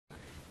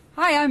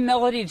Hi, I'm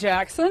Melody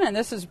Jackson, and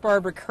this is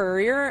Barbara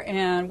Courier,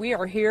 and we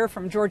are here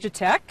from Georgia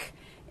Tech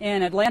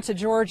in Atlanta,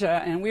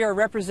 Georgia, and we are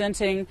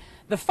representing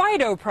the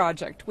FIDO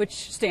project,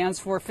 which stands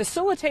for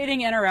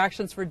Facilitating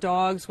Interactions for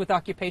Dogs with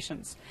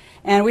Occupations.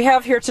 And we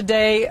have here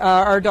today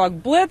our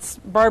dog Blitz.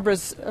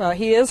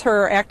 He is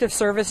her active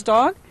service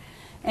dog,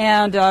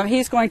 and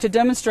he's going to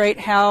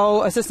demonstrate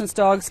how assistance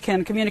dogs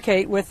can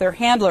communicate with their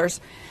handlers.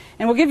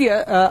 And we'll give you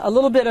a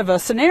little bit of a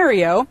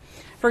scenario.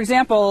 For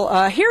example,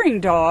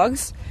 hearing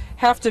dogs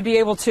have to be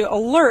able to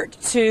alert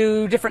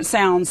to different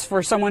sounds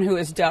for someone who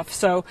is deaf.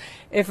 So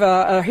if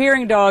a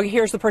hearing dog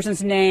hears the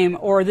person's name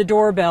or the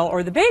doorbell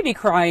or the baby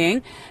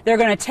crying, they're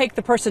going to take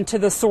the person to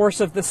the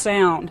source of the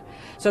sound.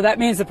 So that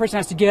means the person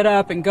has to get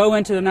up and go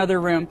into another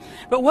room.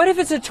 But what if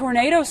it's a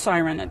tornado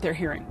siren that they're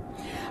hearing?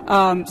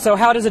 So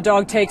how does a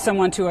dog take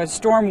someone to a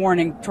storm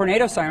warning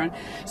tornado siren?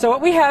 So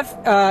what we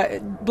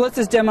have, Blitz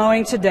is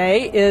demoing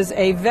today, is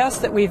a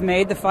vest that we've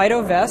made, the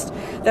FIDO vest,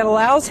 that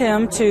allows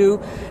him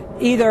to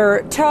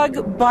either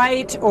tug,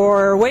 bite,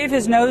 or wave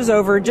his nose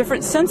over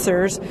different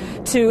sensors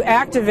to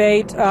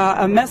activate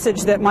a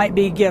message that might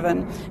be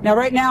given. Now,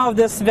 right now,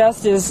 this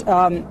vest is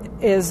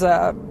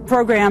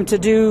programmed to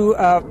do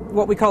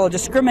what we call a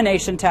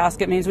discrimination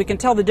task. It means we can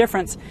tell the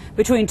difference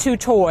between two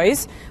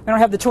toys. We don't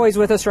have the toys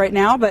with us right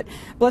now, but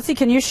Blitzy,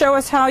 can you show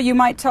us how you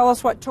might tell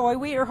us what toy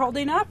we are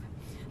holding up?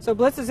 So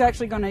Blitz is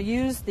actually going to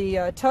use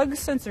the tug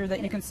sensor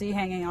that you can see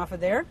hanging off of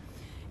there,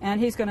 and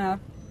he's going to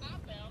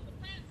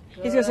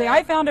say,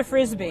 I found a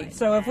Frisbee.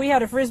 So if we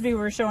had a Frisbee we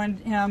were showing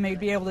him, he'd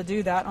be able to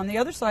do that. On the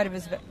other side of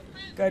his,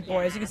 good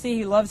boy, as you can see,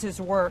 he loves his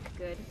work.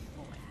 Good.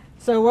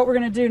 So what we're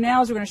going to do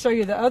now is we're going to show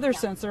you the other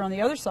sensor on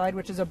the other side,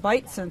 which is a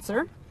bite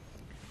sensor.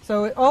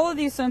 So all of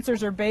these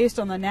sensors are based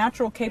on the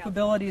natural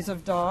capabilities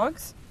of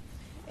dogs.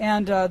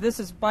 And this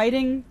is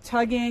biting,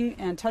 tugging,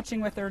 and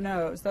touching with their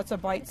nose. That's a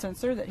bite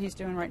sensor that he's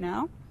doing right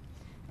now.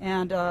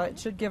 And it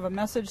should give a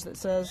message that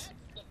says,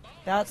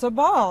 that's a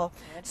ball.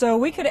 So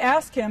we could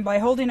ask him by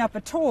holding up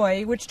a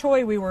toy, which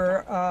toy we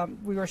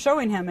were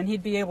showing him, and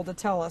he'd be able to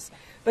tell us.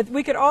 But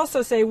we could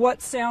also say,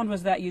 what sound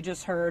was that you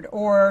just heard?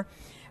 Or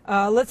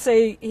let's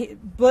say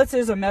Blitz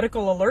is a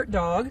medical alert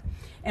dog,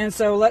 and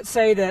so let's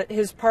say that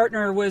his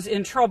partner was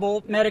in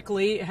trouble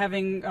medically,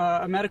 having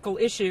a medical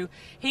issue.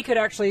 He could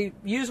actually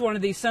use one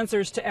of these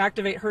sensors to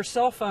activate her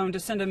cell phone to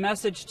send a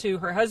message to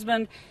her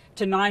husband,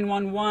 to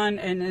 911,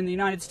 and in the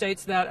United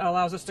States that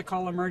allows us to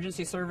call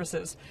emergency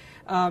services.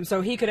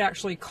 So he could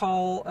actually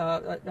call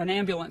an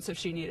ambulance if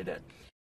she needed it.